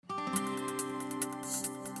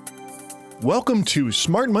Welcome to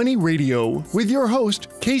Smart Money Radio with your host,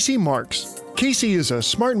 Casey Marks. Casey is a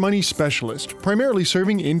smart money specialist, primarily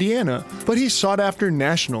serving Indiana, but he's sought after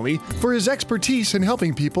nationally for his expertise in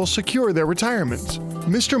helping people secure their retirements.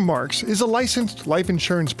 Mr. Marks is a licensed life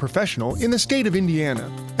insurance professional in the state of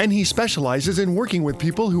Indiana, and he specializes in working with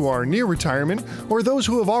people who are near retirement or those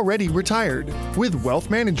who have already retired with wealth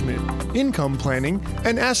management, income planning,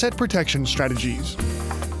 and asset protection strategies.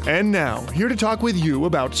 And now, here to talk with you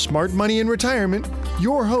about smart money and retirement,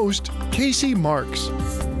 your host, Casey Marks.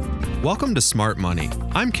 Welcome to Smart Money.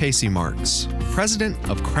 I'm Casey Marks, president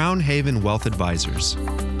of Crown Haven Wealth Advisors,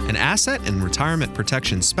 an asset and retirement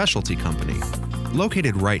protection specialty company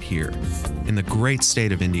located right here in the great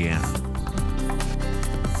state of Indiana.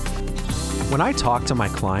 When I talk to my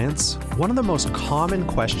clients, one of the most common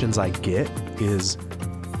questions I get is,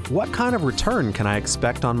 what kind of return can I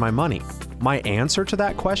expect on my money? My answer to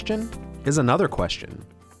that question is another question.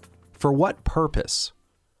 For what purpose?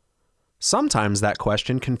 Sometimes that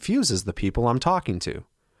question confuses the people I'm talking to.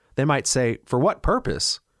 They might say, for what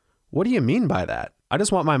purpose? What do you mean by that? I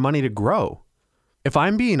just want my money to grow. If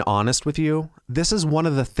I'm being honest with you, this is one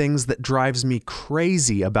of the things that drives me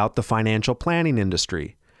crazy about the financial planning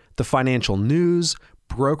industry. The financial news,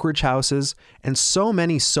 brokerage houses, and so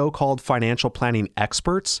many so-called financial planning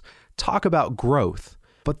experts talk about growth,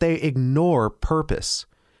 but they ignore purpose.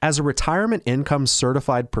 As a retirement income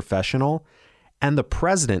certified professional and the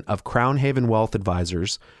president of Crown Haven Wealth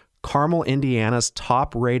Advisors, Carmel, Indiana's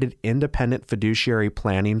top-rated independent fiduciary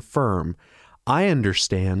planning firm, I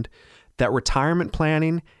understand that retirement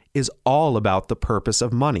planning is all about the purpose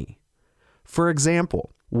of money. For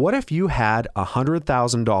example, what if you had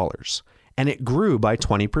 $100,000 and it grew by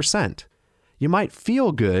 20%? You might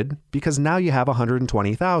feel good because now you have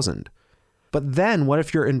 $120,000. But then what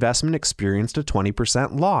if your investment experienced a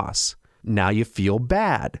 20% loss? Now you feel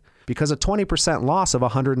bad because a 20% loss of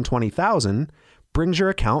 $120,000 brings your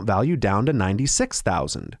account value down to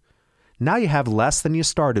 $96,000. Now you have less than you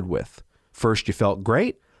started with. First you felt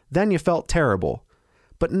great, then you felt terrible.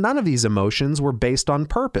 But none of these emotions were based on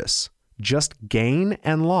purpose, just gain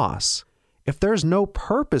and loss. If there's no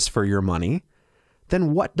purpose for your money,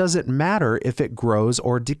 then what does it matter if it grows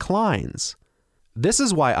or declines? This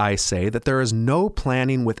is why I say that there is no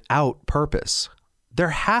planning without purpose. There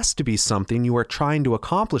has to be something you are trying to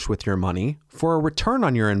accomplish with your money for a return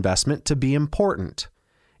on your investment to be important.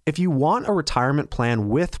 If you want a retirement plan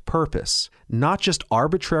with purpose, not just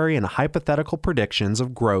arbitrary and hypothetical predictions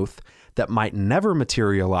of growth that might never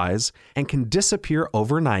materialize and can disappear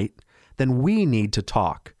overnight, then we need to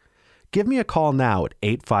talk. Give me a call now at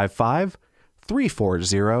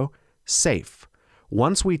 855-340-SAFE.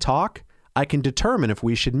 Once we talk, I can determine if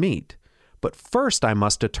we should meet, but first I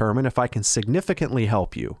must determine if I can significantly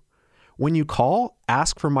help you. When you call,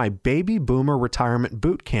 ask for my Baby Boomer Retirement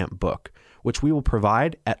Bootcamp book, which we will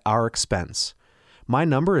provide at our expense. My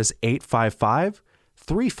number is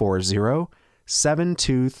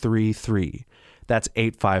 855-340-7233. That's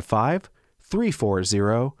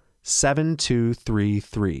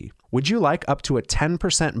 855-340-7233. Would you like up to a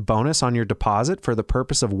 10% bonus on your deposit for the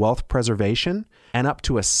purpose of wealth preservation and up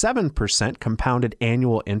to a 7% compounded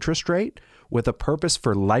annual interest rate with a purpose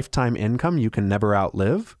for lifetime income you can never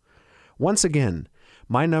outlive? Once again,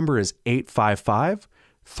 my number is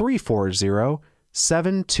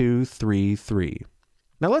 855-340-7233.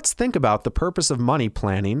 Now let's think about the purpose of money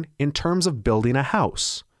planning in terms of building a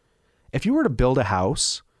house. If you were to build a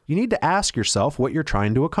house, you need to ask yourself what you're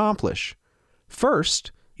trying to accomplish.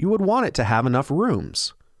 First, you would want it to have enough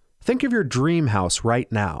rooms. Think of your dream house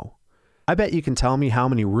right now. I bet you can tell me how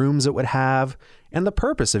many rooms it would have and the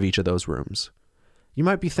purpose of each of those rooms. You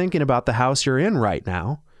might be thinking about the house you're in right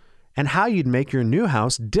now and how you'd make your new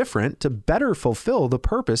house different to better fulfill the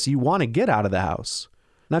purpose you want to get out of the house.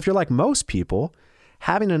 Now, if you're like most people,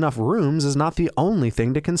 having enough rooms is not the only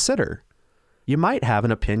thing to consider. You might have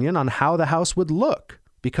an opinion on how the house would look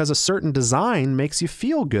because a certain design makes you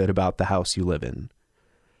feel good about the house you live in.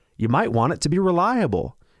 You might want it to be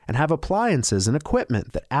reliable and have appliances and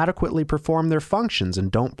equipment that adequately perform their functions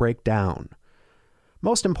and don't break down.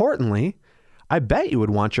 Most importantly, I bet you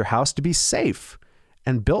would want your house to be safe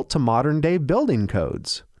and built to modern-day building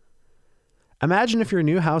codes. Imagine if your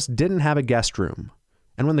new house didn't have a guest room,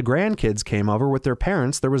 and when the grandkids came over with their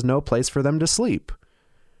parents, there was no place for them to sleep.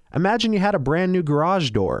 Imagine you had a brand new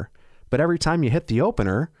garage door, but every time you hit the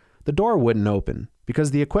opener, the door wouldn't open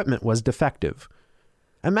because the equipment was defective.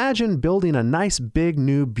 Imagine building a nice, big,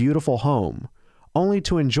 new, beautiful home, only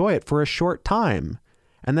to enjoy it for a short time,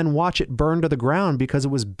 and then watch it burn to the ground because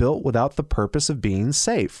it was built without the purpose of being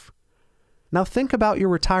safe. Now think about your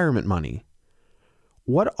retirement money.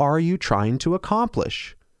 What are you trying to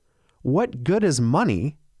accomplish? What good is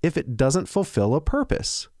money if it doesn't fulfill a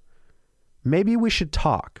purpose? Maybe we should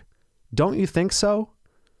talk. Don't you think so?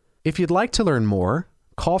 If you'd like to learn more,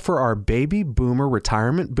 call for our Baby Boomer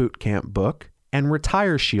Retirement Bootcamp book and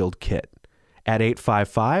Retire Shield kit at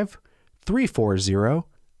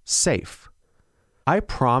 855-340-SAFE. I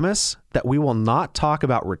promise that we will not talk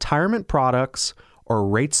about retirement products or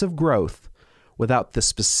rates of growth without the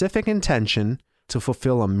specific intention to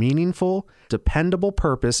fulfill a meaningful, dependable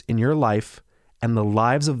purpose in your life and the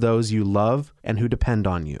lives of those you love and who depend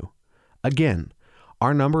on you. Again,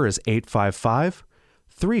 our number is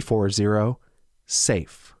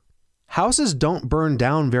 855-340-SAFE. Houses don't burn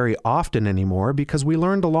down very often anymore because we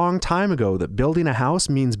learned a long time ago that building a house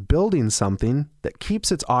means building something that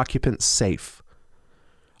keeps its occupants safe.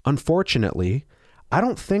 Unfortunately, I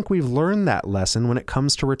don't think we've learned that lesson when it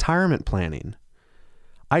comes to retirement planning.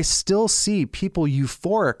 I still see people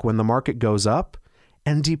euphoric when the market goes up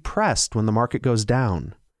and depressed when the market goes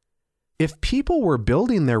down. If people were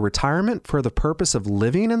building their retirement for the purpose of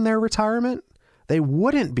living in their retirement, they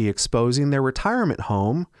wouldn't be exposing their retirement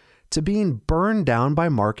home to being burned down by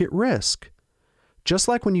market risk. Just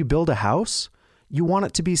like when you build a house, you want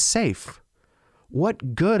it to be safe.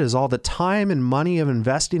 What good is all the time and money of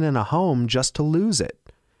investing in a home just to lose it?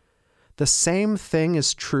 The same thing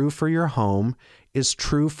is true for your home is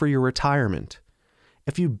true for your retirement.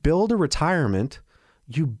 If you build a retirement,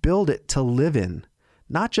 you build it to live in,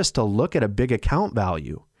 not just to look at a big account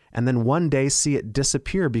value and then one day see it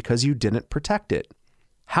disappear because you didn't protect it.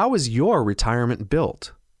 How is your retirement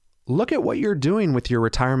built? Look at what you're doing with your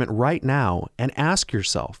retirement right now and ask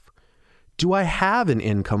yourself, do I have an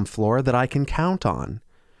income floor that I can count on?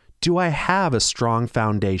 Do I have a strong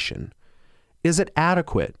foundation? Is it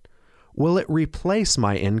adequate? Will it replace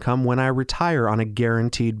my income when I retire on a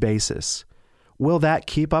guaranteed basis? Will that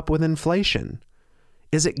keep up with inflation?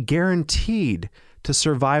 Is it guaranteed to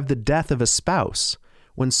survive the death of a spouse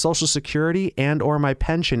when Social Security and/or my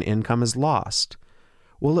pension income is lost?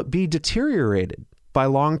 Will it be deteriorated by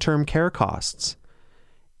long-term care costs?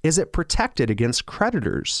 Is it protected against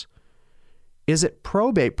creditors? Is it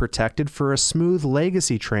probate protected for a smooth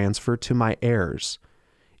legacy transfer to my heirs?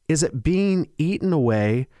 Is it being eaten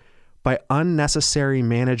away by unnecessary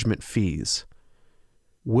management fees?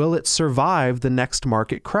 Will it survive the next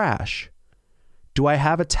market crash? Do I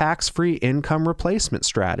have a tax-free income replacement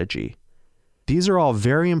strategy? These are all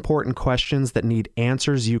very important questions that need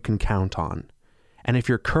answers you can count on. And if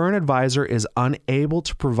your current advisor is unable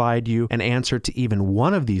to provide you an answer to even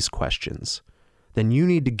one of these questions, then you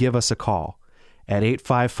need to give us a call at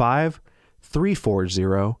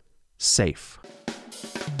 855-340-SAFE.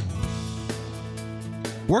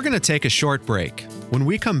 We're going to take a short break. When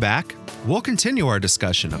we come back, we'll continue our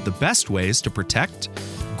discussion of the best ways to protect,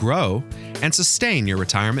 grow, and sustain your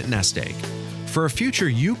retirement nest egg for a future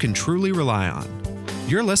you can truly rely on.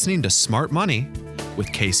 You're listening to Smart Money with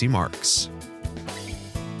Casey Marks.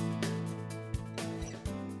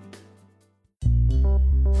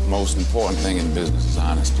 The most important thing in business is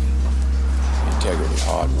honesty, integrity,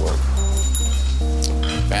 hard work,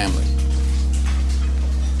 family,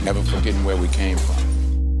 never forgetting where we came from.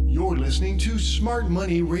 You're listening to Smart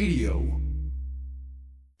Money Radio.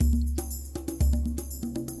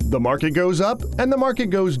 The market goes up and the market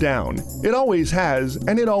goes down. It always has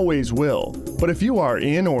and it always will. But if you are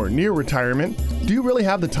in or near retirement, do you really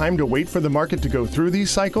have the time to wait for the market to go through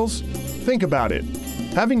these cycles? Think about it.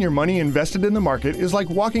 Having your money invested in the market is like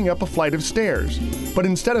walking up a flight of stairs. But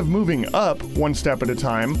instead of moving up one step at a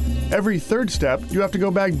time, every third step you have to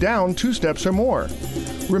go back down 2 steps or more.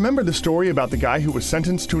 Remember the story about the guy who was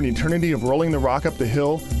sentenced to an eternity of rolling the rock up the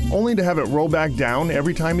hill, only to have it roll back down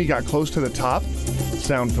every time he got close to the top?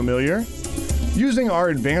 Sound familiar? Using our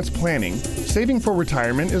advanced planning, saving for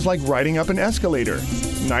retirement is like riding up an escalator.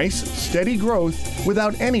 Nice, steady growth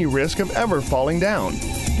without any risk of ever falling down.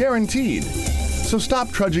 Guaranteed. So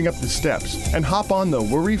stop trudging up the steps and hop on the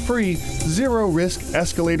worry-free, zero-risk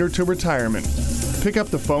escalator to retirement. Pick up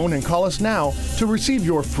the phone and call us now to receive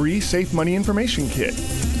your free Safe Money Information Kit.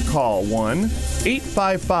 Call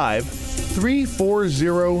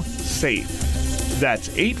 1-855-340-SAFE. That's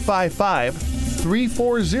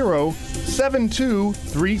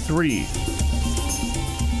 855-340-7233.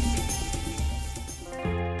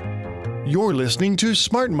 You're listening to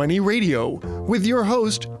Smart Money Radio with your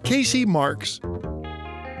host, Casey Marks.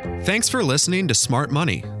 Thanks for listening to Smart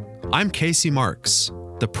Money. I'm Casey Marks,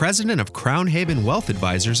 the president of Crown Haven Wealth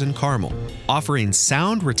Advisors in Carmel, offering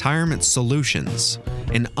sound retirement solutions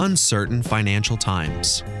in uncertain financial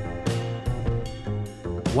times.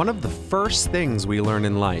 One of the first things we learn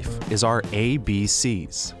in life is our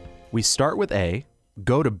ABCs. We start with A,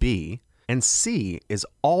 go to B, and C is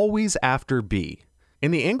always after B.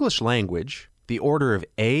 In the English language, the order of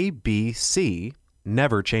A, B, C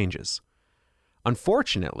never changes.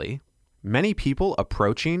 Unfortunately, many people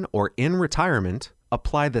approaching or in retirement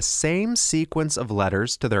apply the same sequence of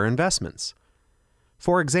letters to their investments.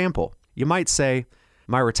 For example, you might say,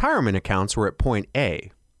 my retirement accounts were at point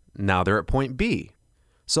A, now they're at point B.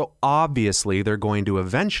 So obviously they're going to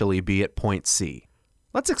eventually be at point C.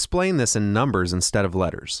 Let's explain this in numbers instead of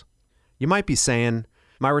letters. You might be saying,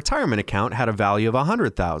 my retirement account had a value of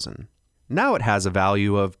 $100,000. Now it has a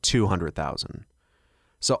value of $200,000.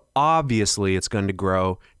 So obviously it's going to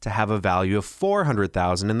grow to have a value of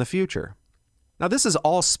 $400,000 in the future. Now this is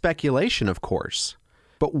all speculation, of course.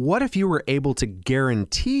 But what if you were able to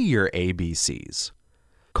guarantee your ABCs?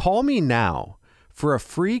 Call me now for a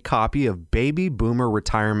free copy of Baby Boomer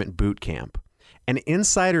Retirement Bootcamp, an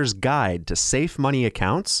insider's guide to safe money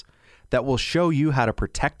accounts that will show you how to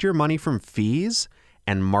protect your money from fees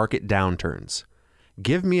and market downturns.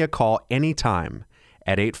 Give me a call anytime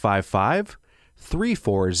at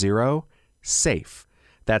 855-340-SAFE.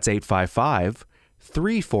 That's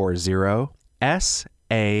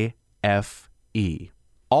 855-340-SAFE.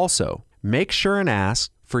 Also, make sure and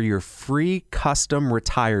ask for your free custom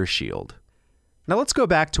Retire Shield. Now let's go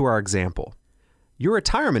back to our example. Your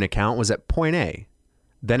retirement account was at point A,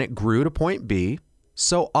 then it grew to point B.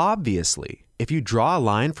 So obviously, if you draw a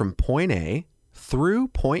line from point A through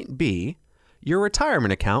point B, your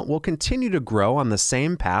retirement account will continue to grow on the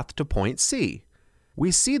same path to point C.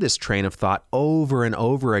 We see this train of thought over and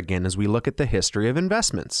over again as we look at the history of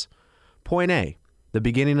investments. Point A, the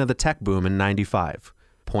beginning of the tech boom in '95.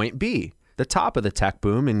 Point B, the top of the tech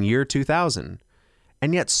boom in year 2000.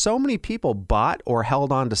 And yet so many people bought or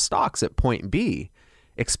held on to stocks at point B,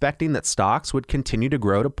 expecting that stocks would continue to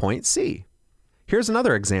grow to point C. Here's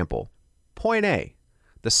another example. Point A,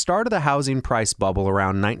 the start of the housing price bubble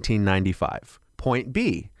around 1995. Point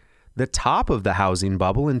B, the top of the housing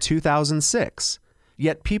bubble in 2006.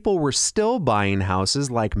 Yet people were still buying houses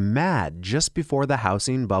like mad just before the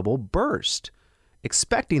housing bubble burst,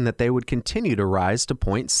 expecting that they would continue to rise to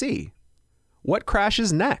point C. What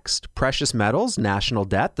crashes next? Precious metals, national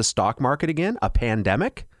debt, the stock market again, a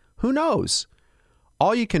pandemic? Who knows?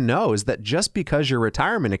 All you can know is that just because your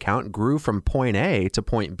retirement account grew from point A to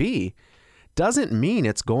point B doesn't mean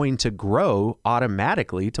it's going to grow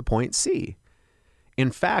automatically to point C.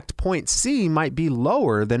 In fact, point C might be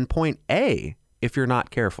lower than point A if you're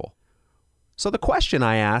not careful. So the question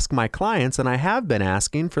I ask my clients, and I have been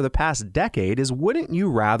asking for the past decade, is wouldn't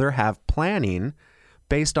you rather have planning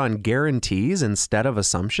based on guarantees instead of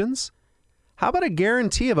assumptions? How about a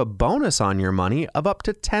guarantee of a bonus on your money of up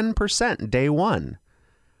to 10% day one?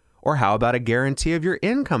 Or how about a guarantee of your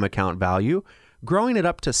income account value growing it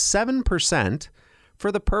up to 7%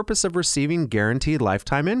 for the purpose of receiving guaranteed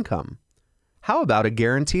lifetime income? How about a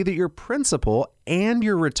guarantee that your principal and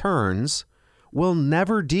your returns will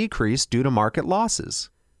never decrease due to market losses?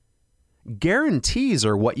 Guarantees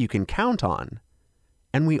are what you can count on,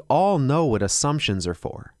 and we all know what assumptions are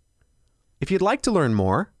for. If you'd like to learn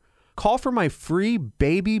more, call for my free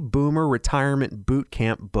Baby Boomer Retirement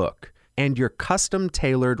Bootcamp book and your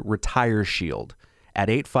custom-tailored Retire Shield at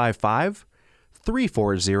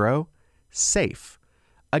 855-340-SAFE.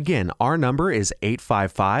 Again, our number is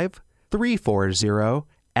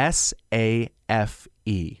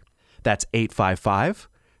 855-340-SAFE. That's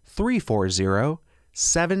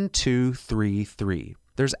 855-340-7233.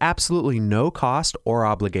 There's absolutely no cost or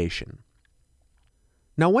obligation.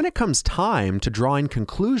 Now, when it comes time to drawing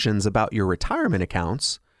conclusions about your retirement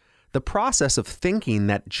accounts, the process of thinking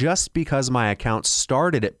that just because my account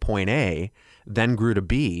started at point A, then grew to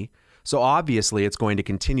B, so obviously it's going to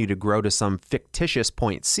continue to grow to some fictitious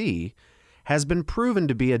point C, has been proven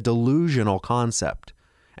to be a delusional concept.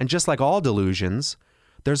 And just like all delusions,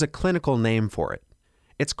 there's a clinical name for it.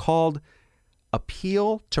 It's called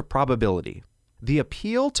appeal to probability. The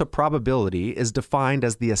appeal to probability is defined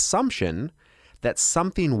as the assumption that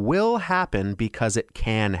something will happen because it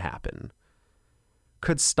can happen.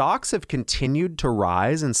 Could stocks have continued to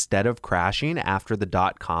rise instead of crashing after the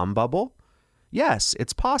dot-com bubble? Yes,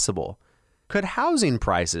 it's possible. Could housing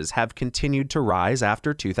prices have continued to rise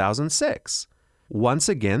after 2006? Once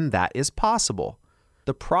again, that is possible.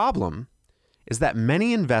 The problem is that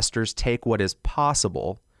many investors take what is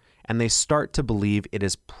possible and they start to believe it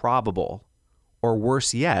is probable, or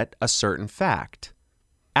worse yet, a certain fact.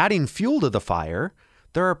 Adding fuel to the fire,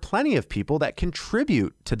 there are plenty of people that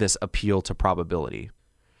contribute to this appeal to probability.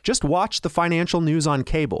 Just watch the financial news on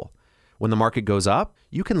cable, When the market goes up,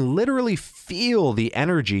 you can literally feel the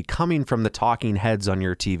energy coming from the talking heads on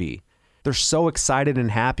your TV. They're so excited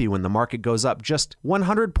and happy when the market goes up just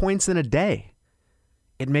 100 points in a day.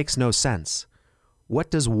 It makes no sense.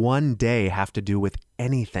 What does one day have to do with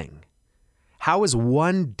anything? How is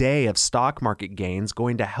one day of stock market gains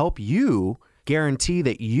going to help you guarantee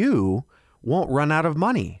that you won't run out of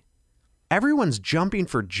money? Everyone's jumping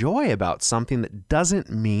for joy about something that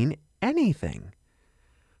doesn't mean anything.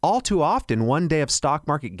 All too often, one day of stock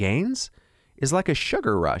market gains is like a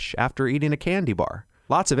sugar rush after eating a candy bar.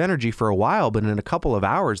 Lots of energy for a while, but in a couple of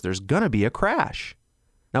hours, there's going to be a crash.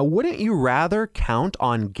 Now, wouldn't you rather count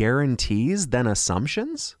on guarantees than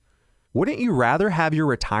assumptions? Wouldn't you rather have your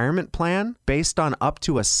retirement plan based on up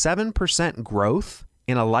to a 7% growth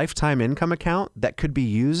in a lifetime income account that could be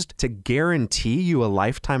used to guarantee you a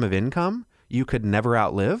lifetime of income you could never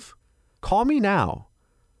outlive? Call me now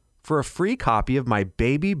for a free copy of my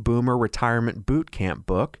Baby Boomer Retirement Bootcamp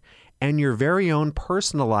book and your very own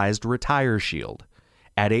personalized Retire Shield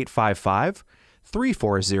at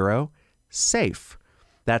 855-340-SAFE.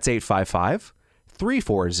 That's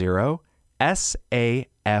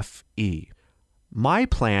 855-340-SAFE. My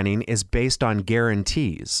planning is based on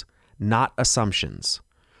guarantees, not assumptions.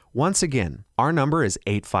 Once again, our number is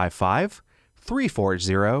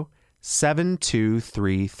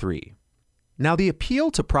 855-340-7233. Now, the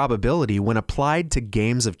appeal to probability when applied to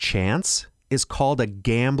games of chance is called a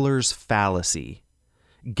gambler's fallacy.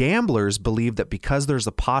 Gamblers believe that because there's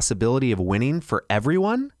a possibility of winning for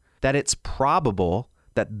everyone, that it's probable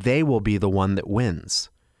that they will be the one that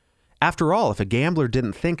wins. After all, if a gambler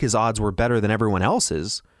didn't think his odds were better than everyone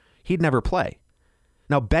else's, he'd never play.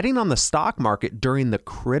 Now, betting on the stock market during the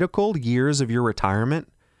critical years of your retirement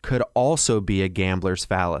could also be a gambler's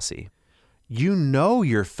fallacy. You know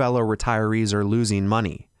your fellow retirees are losing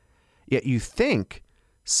money, yet you think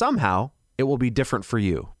somehow it will be different for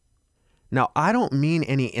you. Now, I don't mean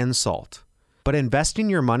any insult, but investing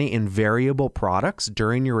your money in variable products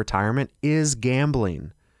during your retirement is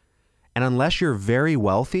gambling. And unless you're very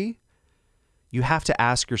wealthy, you have to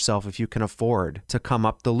ask yourself if you can afford to come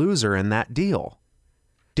up the loser in that deal.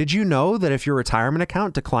 Did you know that if your retirement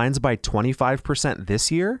account declines by 25%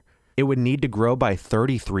 this year, it would need to grow by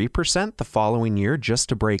 33% the following year just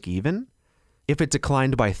to break even? If it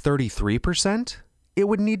declined by 33%, it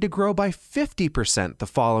would need to grow by 50% the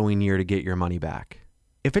following year to get your money back.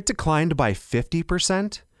 If it declined by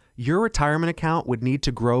 50%, your retirement account would need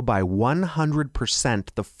to grow by 100%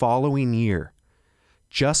 the following year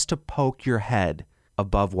just to poke your head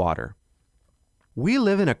above water. We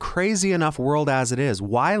live in a crazy enough world as it is.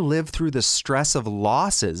 Why live through the stress of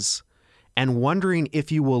losses and wondering if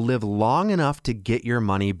you will live long enough to get your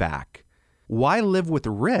money back? Why live with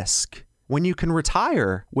risk when you can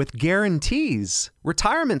retire with guarantees?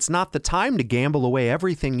 Retirement's not the time to gamble away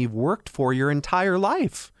everything you've worked for your entire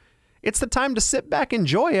life. It's the time to sit back and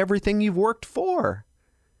enjoy everything you've worked for.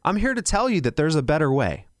 I'm here to tell you that there's a better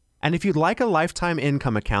way. And if you'd like a lifetime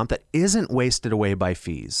income account that isn't wasted away by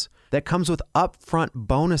fees, that comes with upfront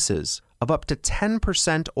bonuses of up to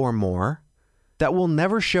 10% or more, that will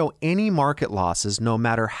never show any market losses no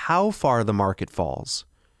matter how far the market falls,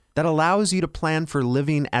 that allows you to plan for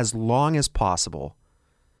living as long as possible,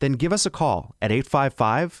 then give us a call at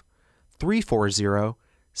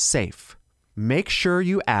 855-340-SAFE. Make sure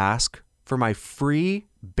you ask for my free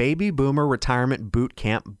Baby Boomer Retirement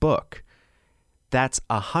Bootcamp book. That's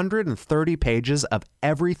 130 pages of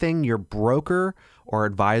everything your broker or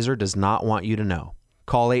advisor does not want you to know.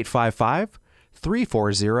 Call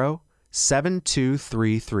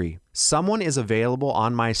 855-340-7233. Someone is available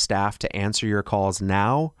on my staff to answer your calls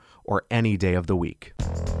now or any day of the week.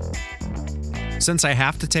 Since I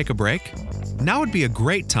have to take a break, now would be a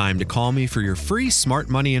great time to call me for your free Smart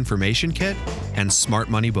Money Information Kit and Smart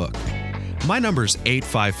Money book. My number's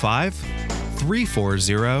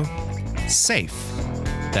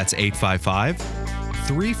 855-340-SAFE. That's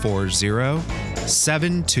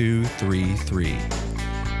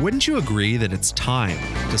 855-340-7233. Wouldn't you agree that it's time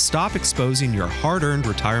to stop exposing your hard-earned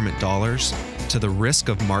retirement dollars to the risk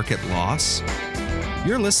of market loss?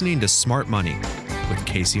 You're listening to Smart Money with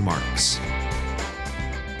Casey Marks.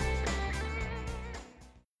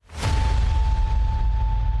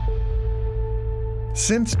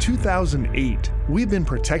 Since 2008, we've been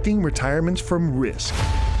protecting retirements from risk.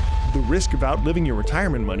 The risk of outliving your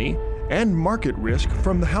retirement money and market risk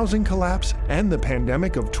from the housing collapse and the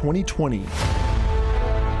pandemic of 2020.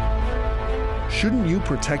 Shouldn't you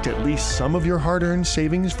protect at least some of your hard-earned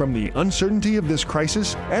savings from the uncertainty of this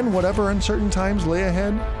crisis and whatever uncertain times lay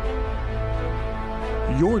ahead?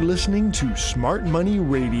 You're listening to Smart Money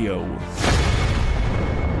Radio.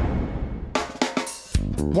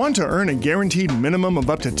 Want to earn a guaranteed minimum of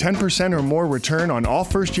up to 10% or more return on all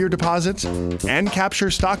first-year deposits and capture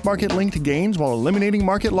stock market-linked gains while eliminating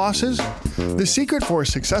market losses? The secret for a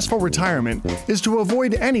successful retirement is to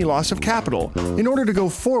avoid any loss of capital in order to go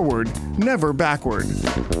forward, never backward.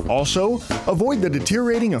 Also, avoid the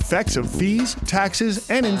deteriorating effects of fees, taxes,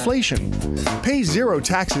 and inflation. Pay zero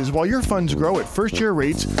taxes while your funds grow at first-year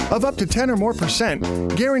rates of up to 10 or more percent,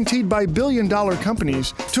 guaranteed by billion-dollar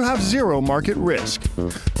companies to have zero market risk.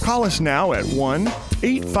 Call us now at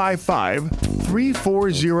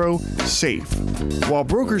 1-855-340-SAFE. While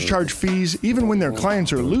brokers charge fees even when their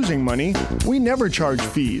clients are losing money, we never charge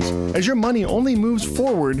fees, as your money only moves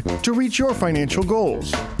forward to reach your financial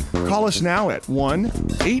goals. Call us now at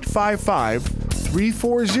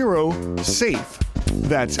 1-855-340-SAFE.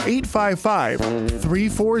 That's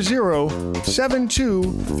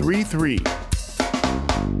 855-340-7233.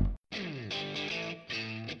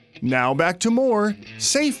 Now back to more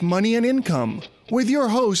Safe Money and Income with your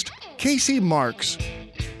host, Casey Marks.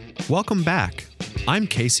 Welcome back. I'm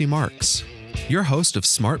Casey Marks, your host of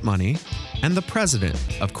Smart Money and the president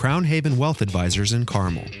of Crown Haven Wealth Advisors in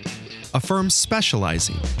Carmel, a firm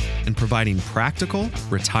specializing in providing practical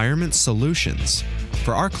retirement solutions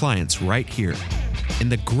for our clients right here in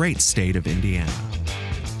the great state of Indiana.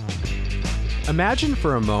 Imagine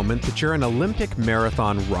for a moment that you're an Olympic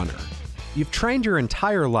marathon runner. You've trained your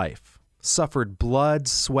entire life, suffered blood,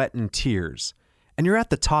 sweat, and tears, and you're at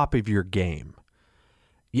the top of your game.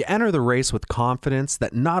 You enter the race with confidence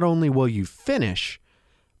that not only will you finish,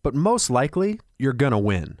 but most likely you're going to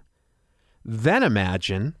win. Then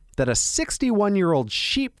imagine that a 61-year-old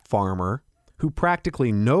sheep farmer who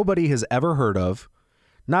practically nobody has ever heard of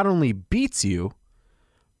not only beats you,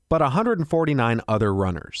 but 149 other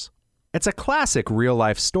runners. It's a classic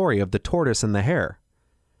real-life story of the tortoise and the hare.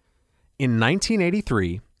 In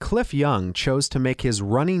 1983, Cliff Young chose to make his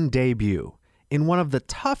running debut in one of the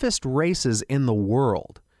toughest races in the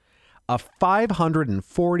world, a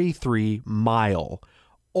 543-mile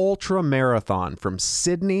ultra marathon from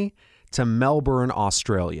Sydney to Melbourne,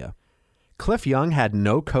 Australia. Cliff Young had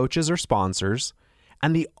no coaches or sponsors,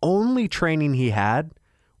 and the only training he had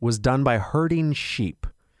was done by herding sheep.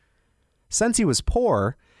 Since he was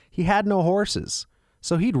poor, he had no horses,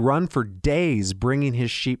 so he'd run for days bringing his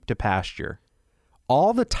sheep to pasture.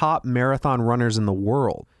 All the top marathon runners in the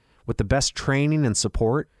world, with the best training and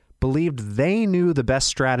support, believed they knew the best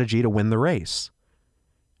strategy to win the race.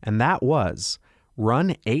 And that was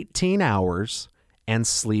run 18 hours and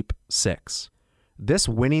sleep 6. This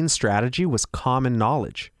winning strategy was common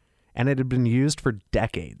knowledge, and it had been used for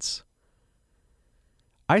decades.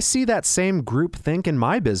 I see that same groupthink in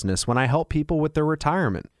my business when I help people with their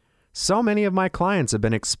retirement. So many of my clients have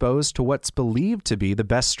been exposed to what's believed to be the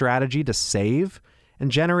best strategy to save and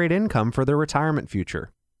generate income for their retirement future.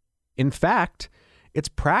 In fact, it's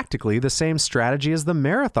practically the same strategy as the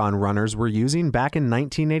marathon runners were using back in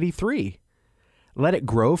 1983. Let it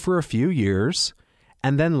grow for a few years,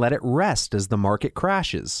 and then let it rest as the market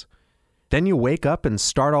crashes. Then you wake up and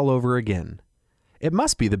start all over again. It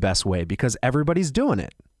must be the best way because everybody's doing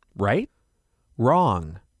it, right?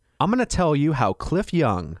 Wrong. I'm going to tell you how Cliff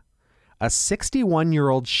Young, a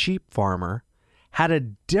 61-year-old sheep farmer, had a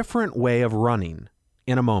different way of running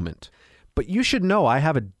in a moment. But you should know I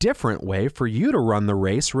have a different way for you to run the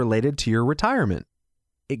race related to your retirement.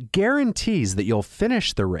 It guarantees that you'll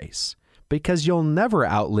finish the race because you'll never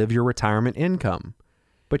outlive your retirement income.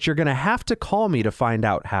 But you're going to have to call me to find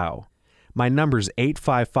out how. My number's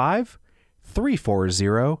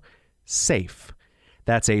 855-340-SAFE.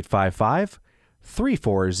 That's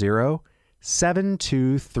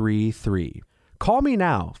 855-340-7233. Call me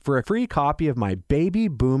now for a free copy of my Baby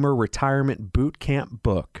Boomer Retirement Boot Camp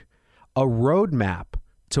book, a roadmap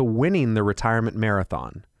to winning the retirement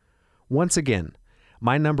marathon. Once again,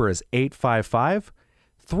 my number is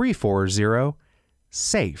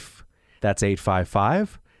 855-340-SAFE. That's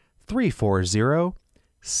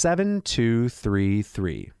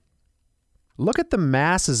 855-340-7233. Look at the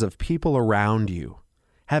masses of people around you.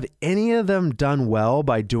 Have any of them done well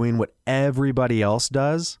by doing what everybody else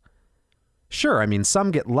does? Sure,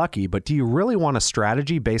 some get lucky, but do you really want a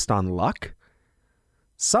strategy based on luck?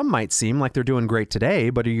 Some might seem like they're doing great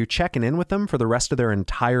today, but are you checking in with them for the rest of their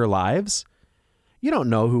entire lives? You don't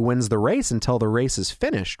know who wins the race until the race is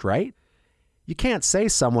finished, right? You can't say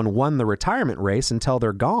someone won the retirement race until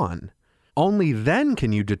they're gone. Only then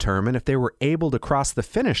can you determine if they were able to cross the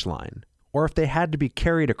finish line, or if they had to be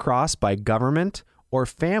carried across by government or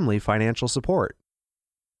family financial support.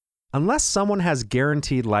 Unless someone has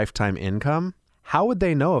guaranteed lifetime income, how would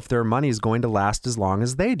they know if their money is going to last as long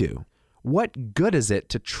as they do? What good is it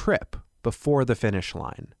to trip before the finish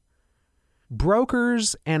line.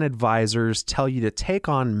 Brokers and advisors tell you to take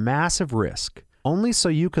on massive risk only so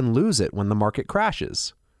you can lose it when the market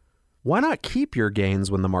crashes. Why not keep your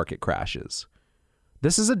gains when the market crashes?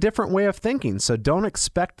 This is a different way of thinking, so don't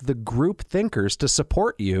expect the group thinkers to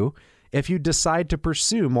support you if you decide to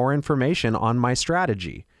pursue more information on my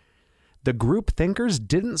strategy. The group thinkers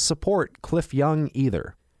didn't support Cliff Young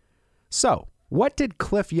either. So, what did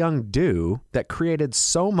Cliff Young do that created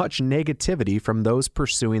so much negativity from those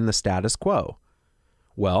pursuing the status quo?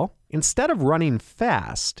 Well, instead of running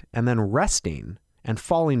fast and then resting and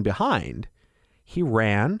falling behind, he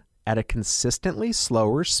ran at a consistently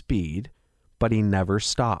slower speed, but he never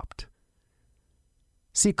stopped.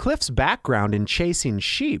 See, Cliff's background in chasing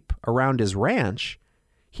sheep around his ranch,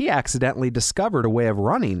 he accidentally discovered a way of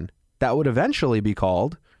running that would eventually be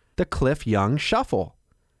called the Cliff Young Shuffle.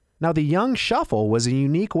 Now, the Young Shuffle was a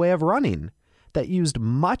unique way of running that used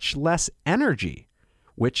much less energy,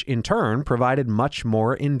 which in turn provided much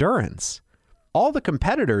more endurance. All the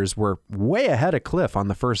competitors were way ahead of Cliff on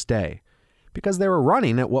the first day because they were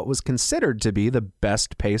running at what was considered to be the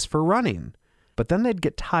best pace for running. But then they'd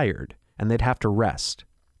get tired and they'd have to rest.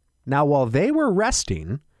 Now, while they were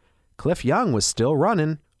resting, Cliff Young was still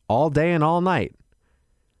running all day and all night.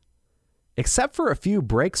 Except for a few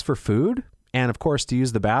breaks for food, and of course to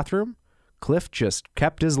use the bathroom, Cliff just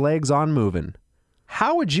kept his legs on moving.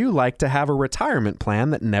 How would you like to have a retirement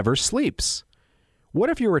plan that never sleeps? What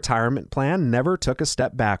if your retirement plan never took a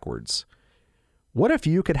step backwards? What if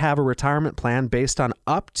you could have a retirement plan based on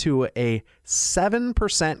up to a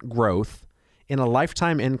 7% growth in a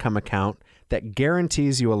lifetime income account that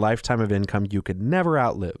guarantees you a lifetime of income you could never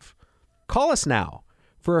outlive? Call us now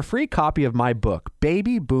for a free copy of my book,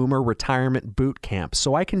 Baby Boomer Retirement Boot Camp,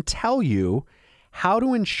 so I can tell you how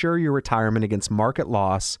to ensure your retirement against market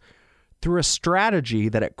loss through a strategy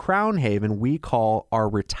that at Crown Haven we call our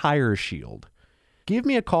Retire Shield. Give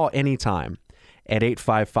me a call anytime at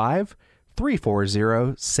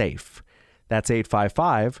 855-340-SAFE. That's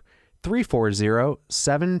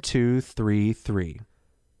 855-340-7233.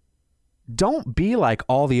 Don't be like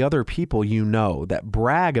all the other people you know that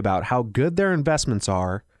brag about how good their investments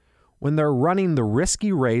are when they're running the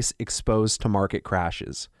risky race exposed to market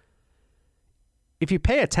crashes. If you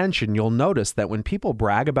pay attention, you'll notice that when people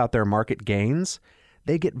brag about their market gains,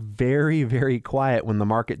 they get very, very quiet when the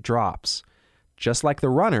market drops, just like the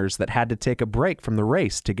runners that had to take a break from the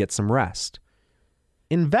race to get some rest.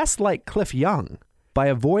 Invest like Cliff Young by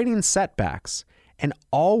avoiding setbacks and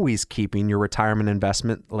always keeping your retirement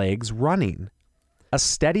investment legs running. A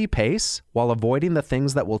steady pace while avoiding the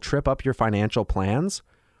things that will trip up your financial plans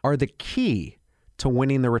are the key to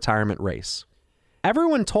winning the retirement race.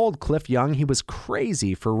 Everyone told Cliff Young he was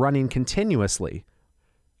crazy for running continuously.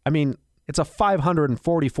 I mean, it's a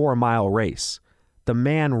 544-mile race. The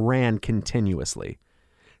man ran continuously.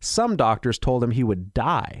 Some doctors told him he would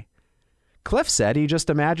die. Cliff said he just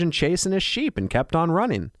imagined chasing his sheep and kept on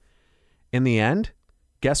running. In the end,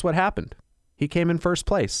 guess what happened? He came in first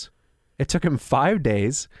place. It took him 5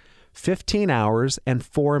 days, 15 hours, and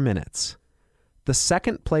 4 minutes. The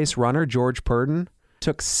second place runner, George Purdon,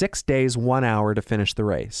 took 6 days, 1 hour to finish the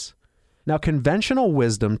race. Now, conventional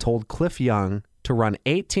wisdom told Cliff Young to run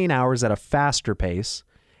 18 hours at a faster pace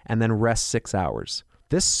and then rest 6 hours.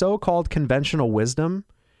 This so-called conventional wisdom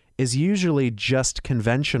is usually just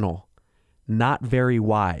conventional, not very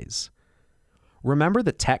wise. Remember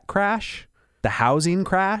the tech crash, the housing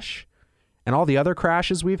crash, and all the other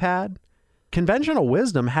crashes we've had? Conventional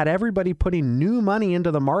wisdom had everybody putting new money into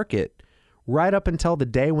the market right up until the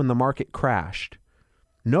day when the market crashed.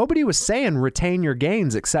 Nobody was saying retain your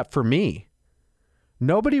gains except for me.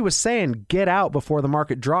 Nobody was saying get out before the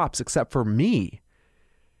market drops except for me.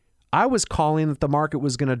 I was calling that the market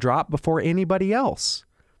was going to drop before anybody else.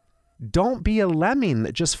 Don't be a lemming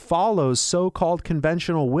that just follows so-called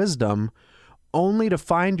conventional wisdom only to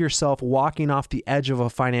find yourself walking off the edge of a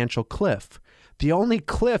financial cliff. The only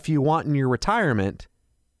cliff you want in your retirement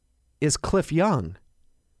is Cliff Young.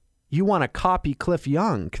 You want to copy Cliff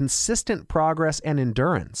Young, consistent progress and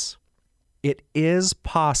endurance. It is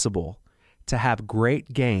possible to have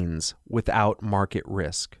great gains without market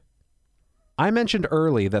risk. I mentioned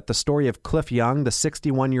early that the story of Cliff Young, the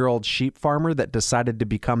 61-year-old sheep farmer that decided to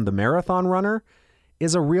become the marathon runner,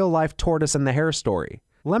 is a real-life tortoise and the hare story.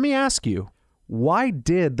 Let me ask you, why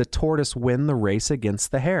did the tortoise win the race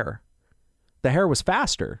against the hare? The hare was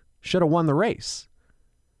faster, should have won the race.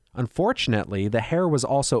 Unfortunately, the hare was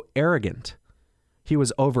also arrogant. He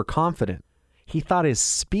was overconfident. He thought his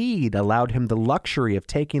speed allowed him the luxury of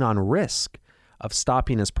taking on risk, of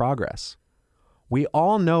stopping his progress. We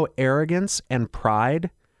all know arrogance and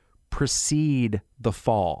pride precede the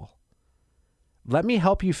fall. Let me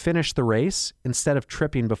help you finish the race instead of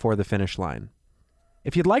tripping before the finish line.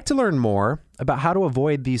 If you'd like to learn more about how to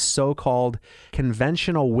avoid the so-called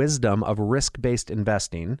conventional wisdom of risk-based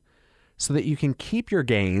investing so that you can keep your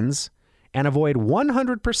gains and avoid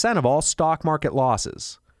 100% of all stock market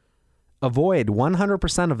losses, avoid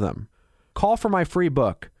 100% of them, call for my free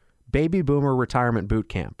book, Baby Boomer Retirement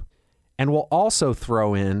Bootcamp. And we'll also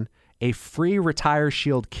throw in a free Retire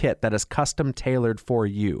Shield kit that is custom tailored for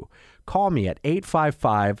you. Call me at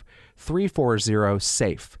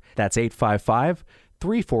 855-340-SAFE. That's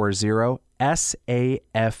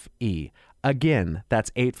 855-340-SAFE. Again, that's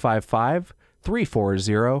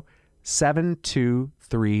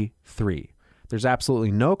 855-340-7233. There's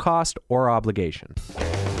absolutely no cost or obligation.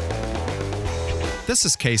 This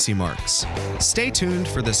is Casey Marks. Stay tuned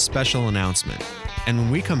for this special announcement. And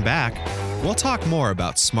when we come back, we'll talk more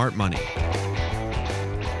about smart money.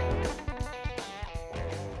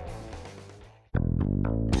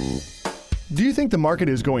 Do you think the market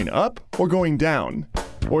is going up or going down?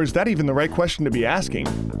 Or is that even the right question to be asking?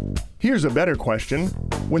 Here's a better question.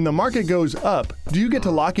 When the market goes up, do you get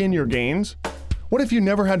to lock in your gains? What if you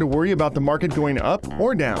never had to worry about the market going up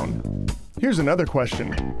or down? Here's another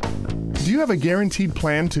question. Do you have a guaranteed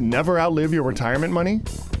plan to never outlive your retirement money?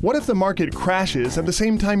 What if the market crashes at the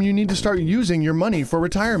same time you need to start using your money for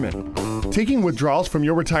retirement? Taking withdrawals from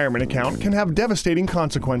your retirement account can have devastating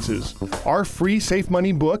consequences. Our free Safe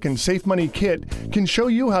Money book and Safe Money kit can show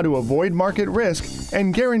you how to avoid market risk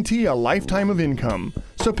and guarantee a lifetime of income.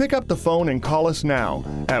 So pick up the phone and call us now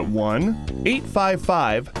at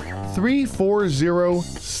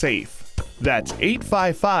 1-855-340-SAFE. That's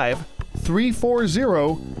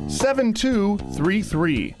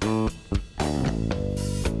 855-340-7233.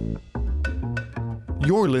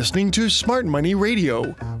 You're listening to Smart Money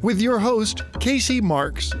Radio with your host, Casey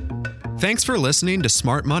Marks. Thanks for listening to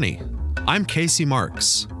Smart Money. I'm Casey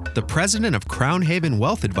Marks, the president of Crown Haven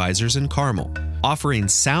Wealth Advisors in Carmel, offering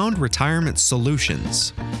sound retirement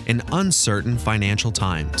solutions in uncertain financial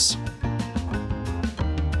times.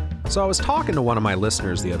 So I was talking to one of my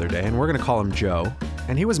listeners the other day, and we're going to call him Joe,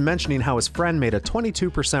 and he was mentioning how his friend made a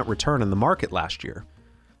 22% return in the market last year.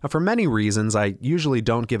 Now, for many reasons, I usually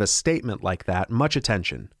don't give a statement like that much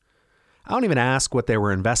attention. I don't even ask what they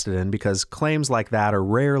were invested in because claims like that are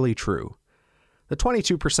rarely true. The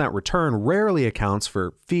 22% return rarely accounts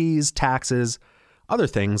for fees, taxes, other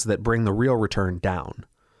things that bring the real return down.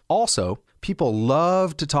 Also, people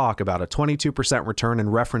love to talk about a 22% return in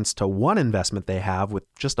reference to one investment they have with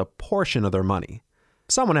just a portion of their money.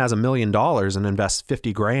 If someone has $1 million and invests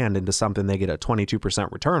 $50,000 into something they get a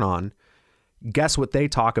 22% return on, guess what they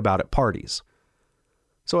talk about at parties?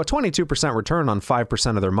 So a 22% return on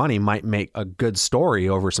 5% of their money might make a good story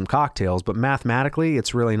over some cocktails, but mathematically,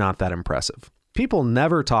 it's really not that impressive. People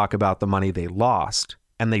never talk about the money they lost,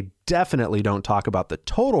 and they definitely don't talk about the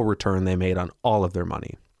total return they made on all of their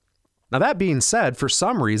money. Now, that being said, for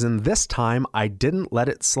some reason, this time I didn't let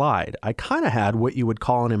it slide. I kind of had what you would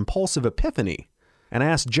call an impulsive epiphany, and I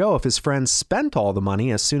asked Joe if his friends spent all the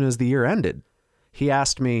money as soon as the year ended. He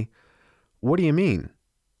asked me, "What do you mean?"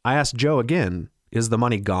 I asked Joe again, "Is the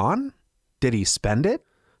money gone? Did he spend it?"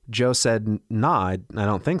 Joe said, "Nah, I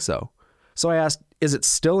don't think so." So I asked, "Is it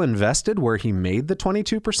still invested where he made the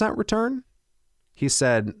 22% return?" He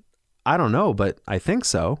said, "I don't know, but I think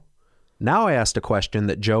so." Now I asked a question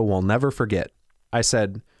that Joe will never forget. I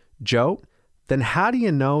said, "Joe, then how do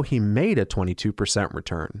you know he made a 22%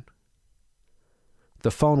 return?"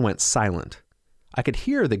 The phone went silent. I could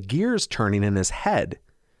hear the gears turning in his head.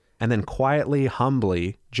 And then quietly,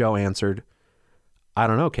 humbly, Joe answered, "I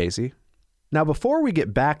don't know, Casey." Now, before we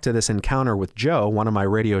get back to this encounter with Joe, one of my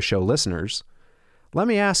radio show listeners, let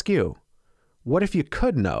me ask you, what if you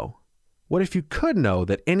could know? What if you could know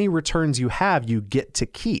that any returns you have, you get to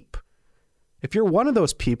keep? If you're one of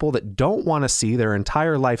those people that don't want to see their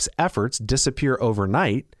entire life's efforts disappear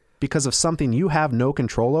overnight because of something you have no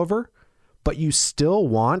control over, but you still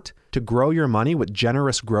want to grow your money with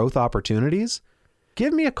generous growth opportunities,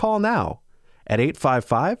 give me a call now at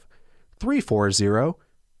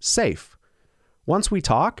 855-340-SAFE. Once we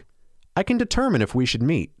talk, I can determine if we should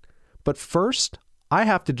meet. But first, I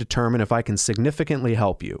have to determine if I can significantly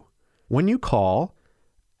help you. When you call,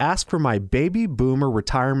 ask for my Baby Boomer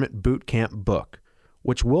Retirement Bootcamp book,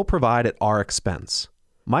 which we'll provide at our expense.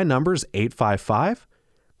 My number is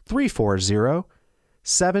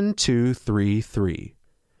 855-340-7233.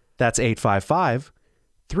 That's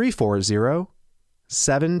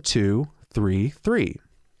 855-340-7233.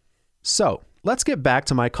 So, let's get back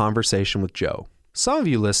to my conversation with Joe. Some of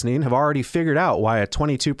you listening have already figured out why a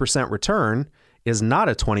 22% return is not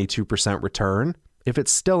a 22% return if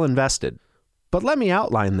it's still invested. But let me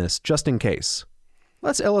outline this just in case.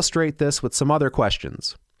 Let's illustrate this with some other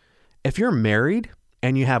questions. If you're married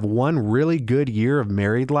and you have one really good year of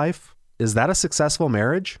married life, is that a successful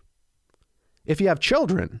marriage? If you have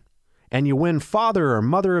children and you win Father or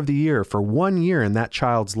Mother of the Year for 1 year in that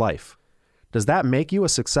child's life, does that make you a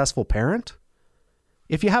successful parent?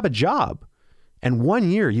 If you have a job and 1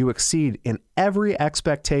 year you exceed in every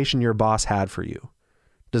expectation your boss had for you,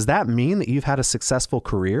 does that mean that you've had a successful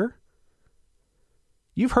career?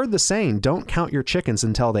 You've heard the saying, don't count your chickens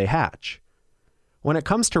until they hatch. When it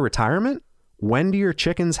comes to retirement, when do your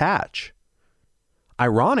chickens hatch?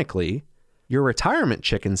 Ironically, your retirement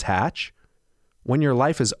chickens hatch when your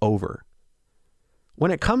life is over.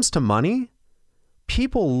 When it comes to money,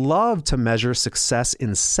 people love to measure success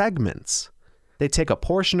in segments. They take a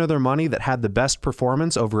portion of their money that had the best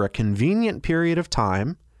performance over a convenient period of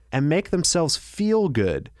time and make themselves feel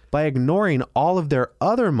good by ignoring all of their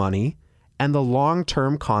other money and the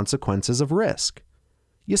long-term consequences of risk.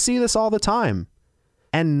 You see this all the time,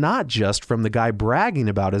 and not just from the guy bragging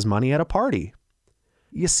about his money at a party.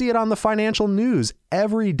 You see it on the financial news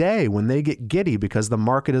every day when they get giddy because the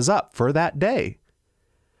market is up for that day.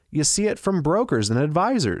 You see it from brokers and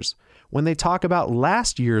advisors when they talk about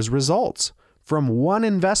last year's results from one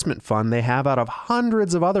investment fund they have out of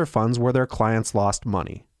hundreds of other funds where their clients lost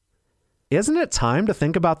money. Isn't it time to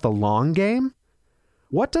think about the long game?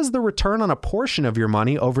 What does the return on a portion of your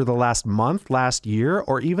money over the last month, last year,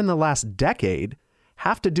 or even the last decade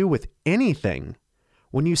have to do with anything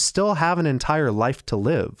when you still have an entire life to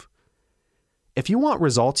live? If you want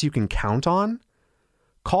results you can count on,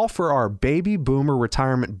 call for our Baby Boomer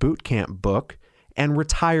Retirement Bootcamp book and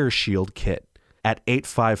Retire Shield kit at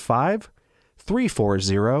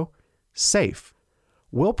 855-340-SAFE.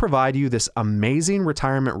 We'll provide you this amazing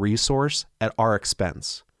retirement resource at our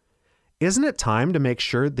expense. Isn't it time to make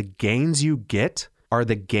sure the gains you get are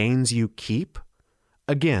the gains you keep?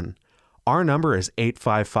 Again, our number is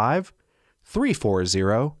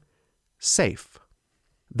 855-340-SAFE.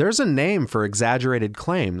 There's a name for exaggerated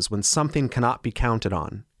claims when something cannot be counted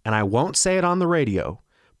on, and I won't say it on the radio,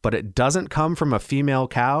 but it doesn't come from a female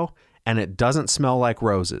cow and it doesn't smell like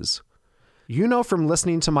roses. You know from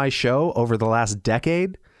listening to my show over the last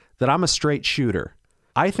decade that I'm a straight shooter.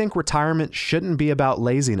 I think retirement shouldn't be about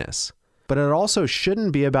laziness, but it also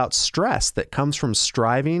shouldn't be about stress that comes from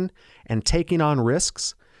striving and taking on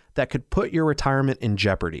risks that could put your retirement in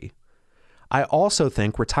jeopardy. I also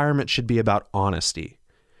think retirement should be about honesty.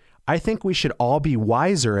 I think we should all be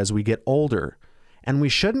wiser as we get older, and we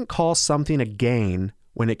shouldn't call something a gain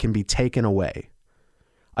when it can be taken away.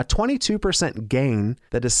 A 22% gain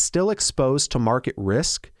that is still exposed to market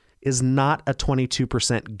risk is not a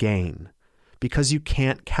 22% gain because you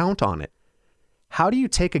can't count on it. How do you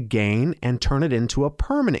take a gain and turn it into a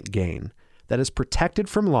permanent gain that is protected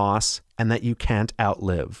from loss and that you can't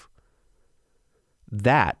outlive?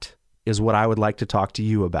 That is what I would like to talk to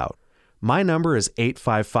you about. My number is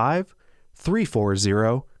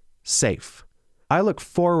 855-340-SAFE. I look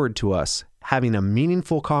forward to us having a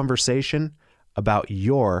meaningful conversation about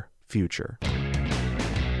your future.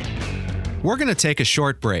 We're going to take a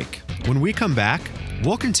short break. When we come back,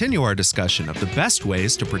 we'll continue our discussion of the best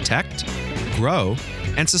ways to protect, grow,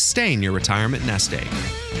 and sustain your retirement nest egg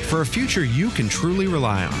for a future you can truly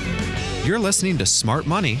rely on. You're listening to Smart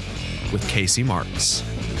Money with Casey Marks.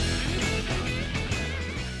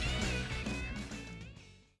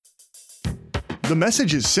 The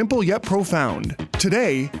message is simple yet profound.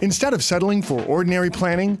 Today, instead of settling for ordinary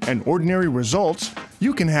planning and ordinary results,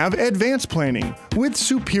 you can have advanced planning with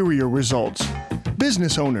superior results.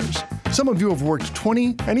 Business owners, some of you have worked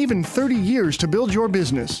 20 and even 30 years to build your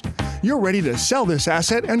business. You're ready to sell this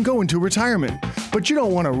asset and go into retirement, but you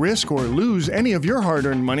don't want to risk or lose any of your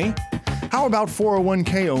hard-earned money. How about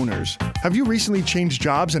 401k owners? Have you recently changed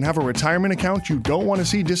jobs and have a retirement account you don't want to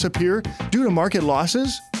see disappear due to market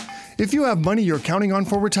losses? If you have money you're counting on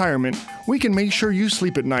for retirement, we can make sure you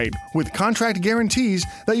sleep at night with contract guarantees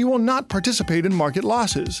that you will not participate in market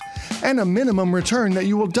losses, and a minimum return that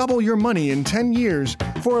you will double your money in 10 years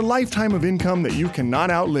for a lifetime of income that you cannot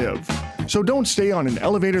outlive. So don't stay on an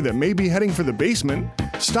elevator that may be heading for the basement.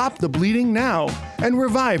 Stop the bleeding now and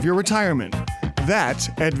revive your retirement. That's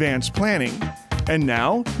advanced planning. And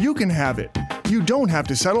now you can have it. You don't have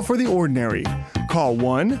to settle for the ordinary. Call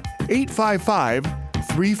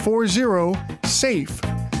 1-855-340-SAFE.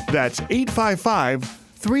 That's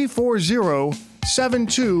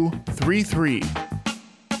 855-340-7233.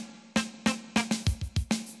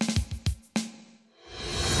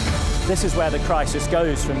 This is where the crisis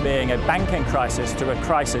goes from being a banking crisis to a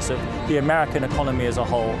crisis of the American economy as a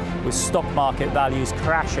whole, with stock market values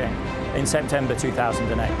crashing in September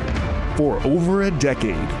 2008. For over a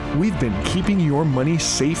decade, we've been keeping your money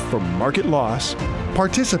safe from market loss,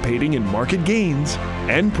 participating in market gains,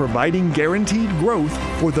 and providing guaranteed growth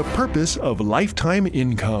for the purpose of lifetime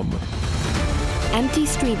income. Empty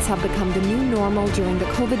streets have become the new normal during the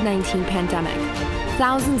COVID-19 pandemic.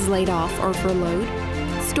 Thousands laid off or furloughed,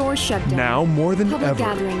 stores shut down. Now more than public ever,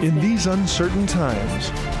 gatherings in banned. these uncertain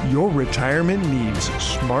times, your retirement needs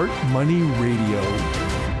Smart Money Radio.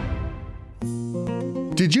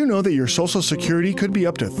 Did you know that your Social Security could be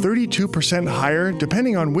up to 32% higher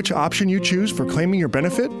depending on which option you choose for claiming your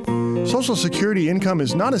benefit? Social Security income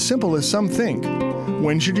is not as simple as some think.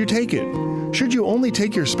 When should you take it? Should you only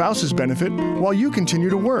take your spouse's benefit while you continue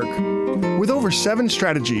to work? With over 7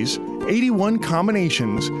 strategies, 81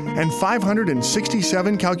 combinations, and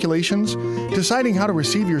 567 calculations, deciding how to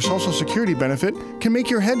receive your Social Security benefit can make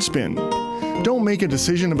your head spin. Don't make a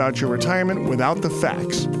decision about your retirement without the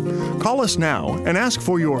facts. Call us now and ask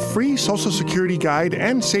for your free Social Security guide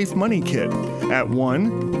and Safe Money Kit at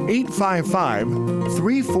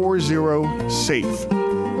 1-855-340-SAFE.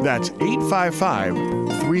 That's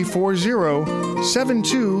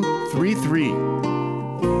 855-340-7233.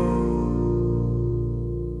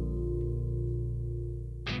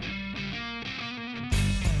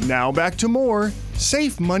 Now back to more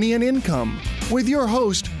Safe Money and Income with your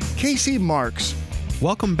host, Casey Marks.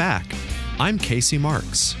 Welcome back. I'm Casey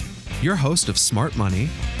Marks, your host of Smart Money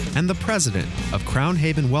and the president of Crown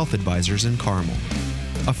Haven Wealth Advisors in Carmel,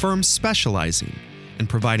 a firm specializing in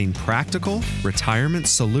providing practical retirement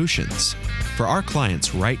solutions for our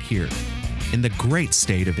clients right here in the great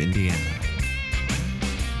state of Indiana.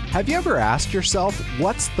 Have you ever asked yourself,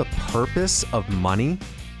 what's the purpose of money?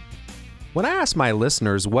 When I ask my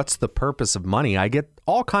listeners what's the purpose of money, I get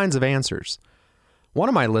all kinds of answers. One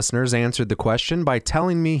of my listeners answered the question by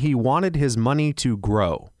telling me he wanted his money to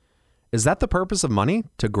grow. Is that the purpose of money,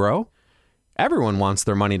 to grow? Everyone wants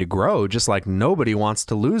their money to grow, just like nobody wants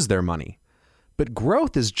to lose their money. But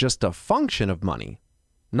growth is just a function of money,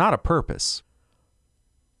 not a purpose.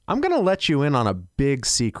 I'm going to let you in on a big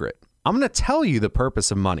secret. I'm going to tell you the purpose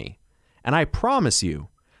of money, and I promise you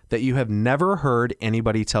that you have never heard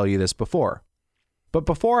anybody tell you this before. But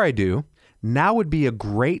before I do, now would be a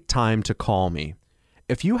great time to call me.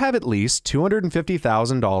 If you have at least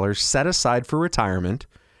 $250,000 set aside for retirement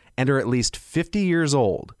and are at least 50 years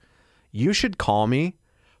old, you should call me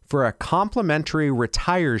for a complimentary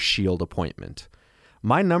Retire Shield appointment.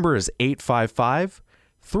 My number is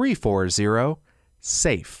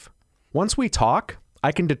 855-340-SAFE. Once we talk,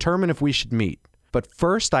 I can determine if we should meet. But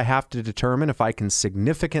first, I have to determine if I can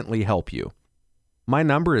significantly help you. My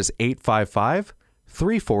number is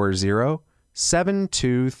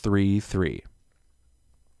 855-340-7233.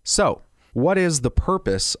 So, what is the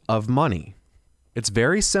purpose of money? It's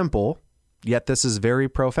very simple, yet this is very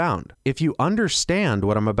profound. If you understand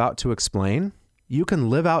what I'm about to explain, you can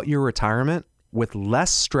live out your retirement with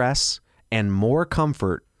less stress and more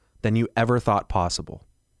comfort than you ever thought possible.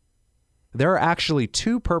 There are actually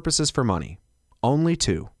 2 purposes for money. Only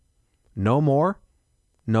 2. No more,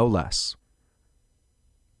 no less.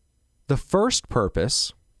 The first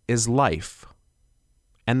purpose is life,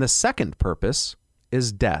 and the second purpose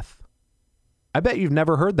is death. I bet you've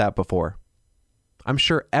never heard that before. I'm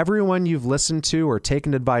sure everyone you've listened to or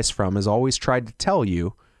taken advice from has always tried to tell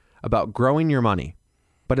you about growing your money,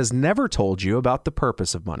 but has never told you about the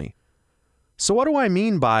purpose of money. So what do I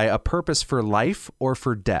mean by a purpose for life or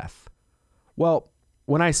for death? Well,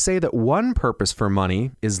 when I say that one purpose for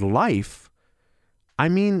money is life, I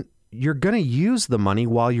mean you're going to use the money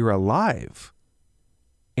while you're alive.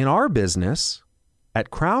 In our business,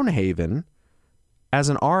 at Crown Haven, as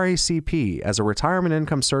an RACP, as a retirement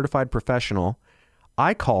income certified professional,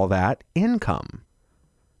 I call that income.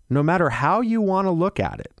 No matter how you want to look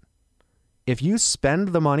at it, if you spend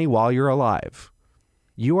the money while you're alive,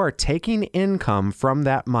 you are taking income from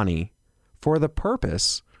that money for the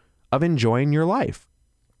purpose of enjoying your life.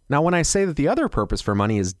 Now, when I say that the other purpose for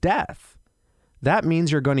money is death, that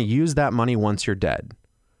means you're going to use that money once you're dead.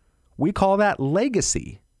 We call that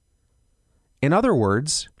legacy. In other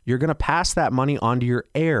words, you're going to pass that money on to your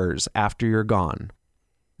heirs after you're gone.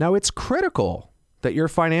 Now, it's critical that your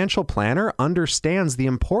financial planner understands the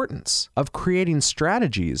importance of creating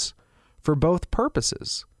strategies for both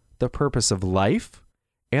purposes, the purpose of life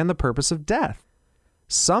and the purpose of death.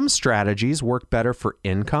 Some strategies work better for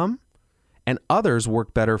income, and others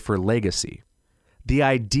work better for legacy. The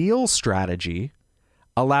ideal strategy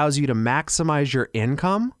allows you to maximize your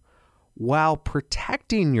income while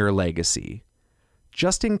protecting your legacy,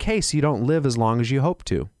 just in case you don't live as long as you hope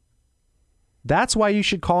to. That's why you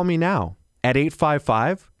should call me now at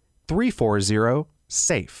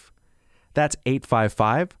 855-340-SAFE. That's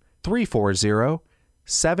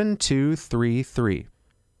 855-340-7233.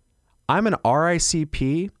 I'm an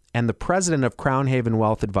RICP and the president of Crown Haven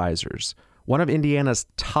Wealth Advisors, one of Indiana's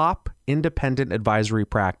top independent advisory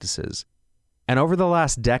practices. And over the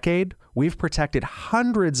last decade, we've protected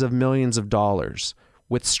hundreds of millions of dollars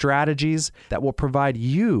with strategies that will provide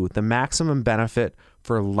you the maximum benefit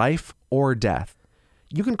for life or death.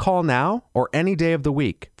 You can call now or any day of the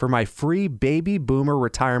week for my free Baby Boomer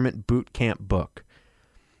Retirement Boot Camp book.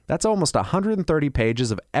 That's almost 130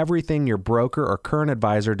 pages of everything your broker or current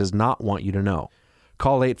advisor does not want you to know.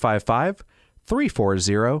 Call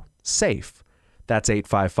 855-340-SAFE. That's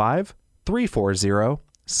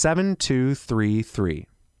 855-340-7233.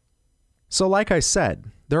 So like I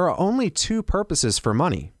said, there are only two purposes for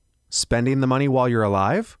money: spending the money while you're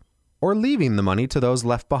alive or leaving the money to those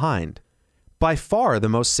left behind. By far, the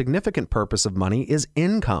most significant purpose of money is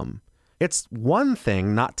income. It's one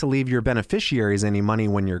thing not to leave your beneficiaries any money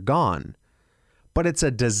when you're gone, but it's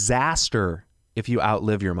a disaster if you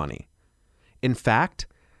outlive your money. In fact,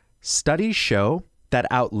 studies show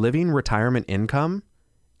that outliving retirement income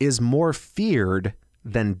is more feared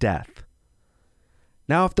than death.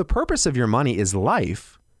 Now, if the purpose of your money is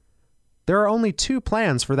life, there are only two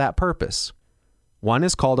plans for that purpose. One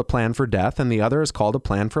is called a plan for death, and the other is called a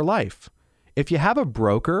plan for life. If you have a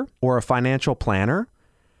broker or a financial planner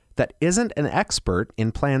that isn't an expert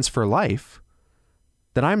in plans for life,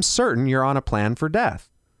 then I'm certain you're on a plan for death.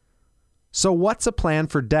 So what's a plan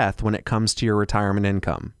for death when it comes to your retirement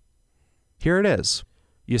income? Here it is.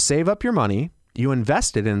 You save up your money, you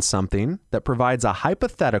invest it in something that provides a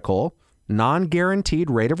hypothetical, non-guaranteed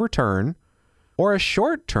rate of return, or a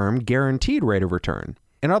short-term guaranteed rate of return.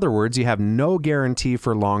 In other words, you have no guarantee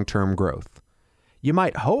for long-term growth. You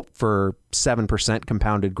might hope for 7%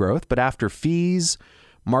 compounded growth, but after fees,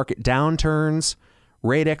 market downturns,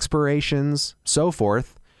 rate expirations, so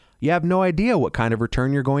forth, you have no idea what kind of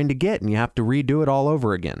return you're going to get, and you have to redo it all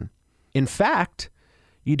over again. In fact,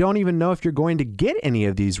 you don't even know if you're going to get any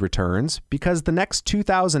of these returns because the next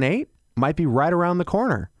 2008 might be right around the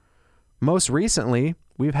corner. Most recently,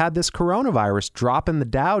 we've had this coronavirus dropping the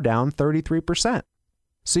Dow down 33%.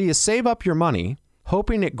 So you save up your money,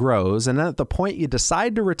 hoping it grows, and then at the point you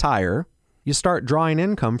decide to retire, you start drawing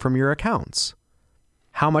income from your accounts.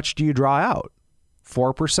 How much do you draw out?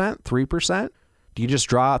 4%? 3%? Do you just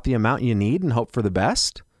draw out the amount you need and hope for the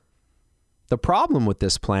best? The problem with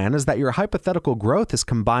this plan is that your hypothetical growth is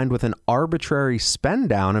combined with an arbitrary spend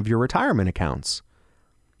down of your retirement accounts.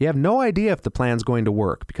 You have no idea if the plan's going to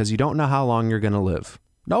work because you don't know how long you're going to live.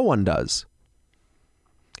 No one does.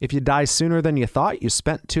 If you die sooner than you thought, you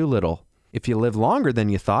spent too little. If you live longer than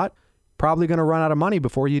you thought, probably going to run out of money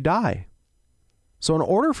before you die. So in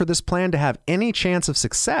order for this plan to have any chance of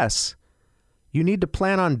success, you need to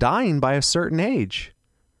plan on dying by a certain age.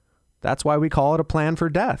 That's why we call it a plan for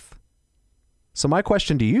death. So my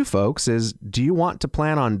question to you folks is, do you want to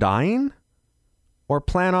plan on dying or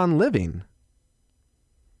plan on living?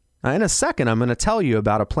 Now, in a second, I'm going to tell you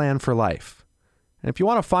about a plan for life. And if you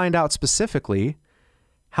want to find out specifically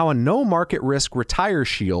how a no market risk Retire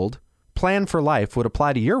Shield plan for life would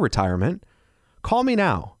apply to your retirement, call me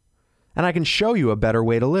now, and I can show you a better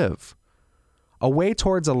way to live. A way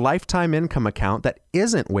towards a lifetime income account that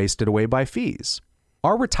isn't wasted away by fees.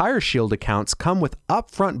 Our Retire Shield accounts come with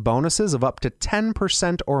upfront bonuses of up to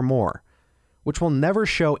 10% or more, which will never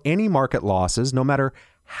show any market losses no matter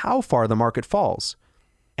how far the market falls,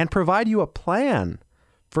 and provide you a plan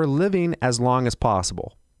for living as long as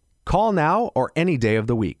possible. Call now or any day of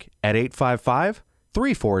the week at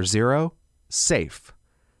 855-340-SAFE.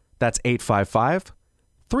 That's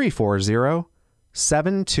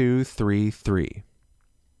 855-340-7233.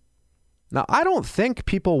 Now, I don't think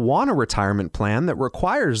people want a retirement plan that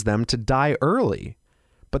requires them to die early,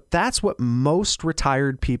 but that's what most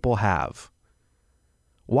retired people have.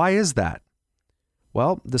 Why is that?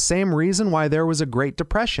 Well, the same reason why there was a Great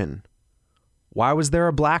Depression. Why was there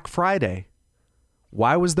a Black Friday?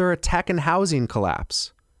 Why was there a tech and housing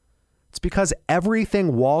collapse? It's because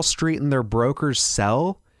everything Wall Street and their brokers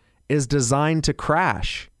sell is designed to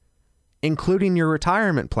crash, including your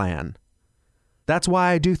retirement plan. That's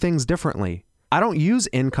why I do things differently. I don't use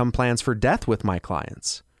income plans for death with my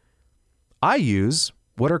clients. I use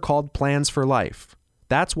what are called plans for life.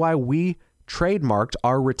 That's why we trademarked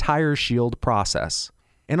our Retire Shield process.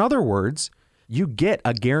 In other words, you get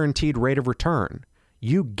a guaranteed rate of return.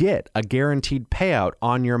 You get a guaranteed payout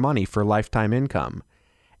on your money for lifetime income.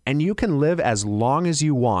 and you can live as long as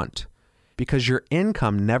you want because your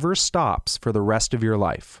income never stops for the rest of your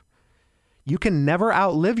life. You can never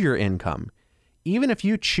outlive your income, even if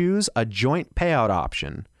you choose a joint payout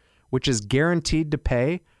option, which is guaranteed to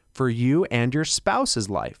pay for you and your spouse's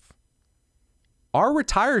life. Our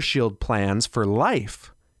Retire Shield plans for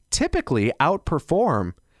life typically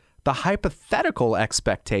outperform the hypothetical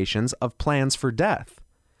expectations of plans for death.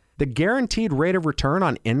 The guaranteed rate of return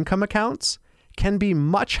on income accounts can be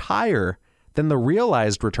much higher than the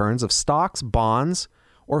realized returns of stocks, bonds,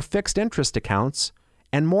 or fixed interest accounts,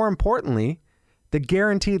 and more importantly, the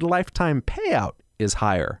guaranteed lifetime payout is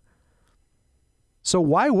higher. So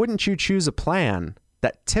why wouldn't you choose a plan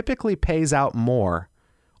that typically pays out more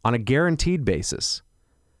on a guaranteed basis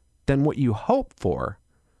than what you hope for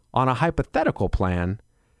on a hypothetical plan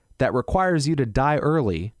that requires you to die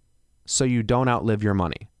early so you don't outlive your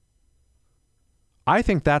money? I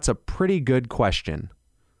think that's a pretty good question.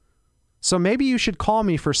 So maybe you should call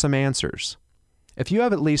me for some answers. If you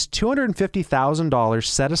have at least $250,000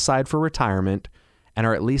 set aside for retirement and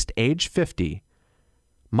are at least age 50,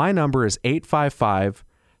 my number is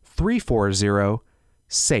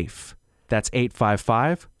 855-340-SAFE. That's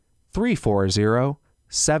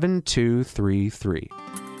 855-340-7233.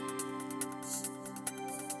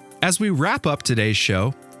 As we wrap up today's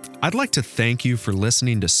show, I'd like to thank you for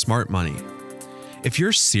listening to Smart Money. If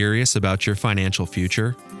you're serious about your financial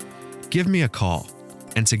future, give me a call,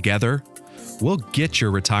 and together, we'll get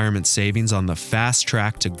your retirement savings on the fast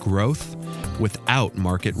track to growth without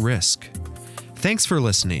market risk. Thanks for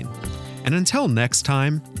listening. And until next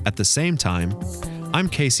time, at the same time, I'm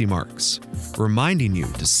Casey Marks, reminding you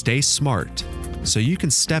to stay smart so you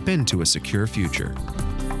can step into a secure future.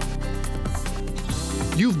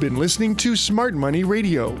 You've been listening to Smart Money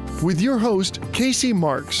Radio with your host, Casey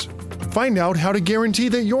Marks. Find out how to guarantee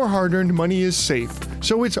that your hard-earned money is safe,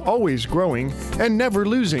 so it's always growing and never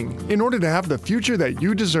losing in order to have the future that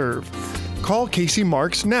you deserve. Call Casey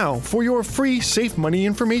Marks now for your free Safe Money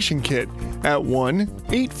Information Kit at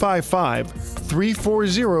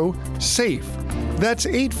 1-855-340-SAFE. That's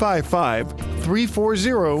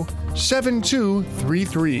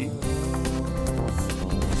 855-340-7233.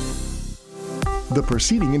 The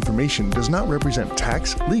preceding information does not represent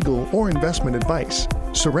tax, legal, or investment advice.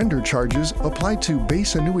 Surrender charges apply to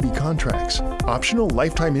base annuity contracts. Optional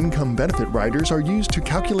lifetime income benefit riders are used to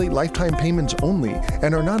calculate lifetime payments only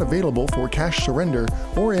and are not available for cash surrender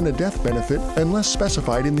or in a death benefit unless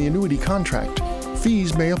specified in the annuity contract.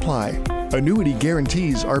 Fees may apply. Annuity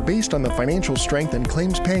guarantees are based on the financial strength and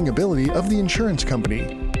claims paying ability of the insurance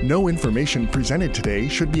company. No information presented today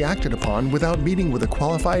should be acted upon without meeting with a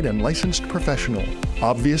qualified and licensed professional.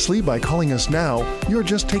 Obviously, by calling us now, you're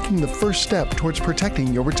just taking the first step towards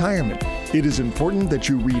protecting your retirement. It is important that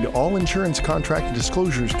you read all insurance contract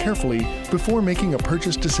disclosures carefully before making a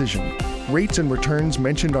purchase decision. Rates and returns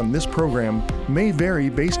mentioned on this program may vary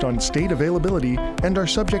based on state availability and are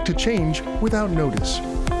subject to change without notice.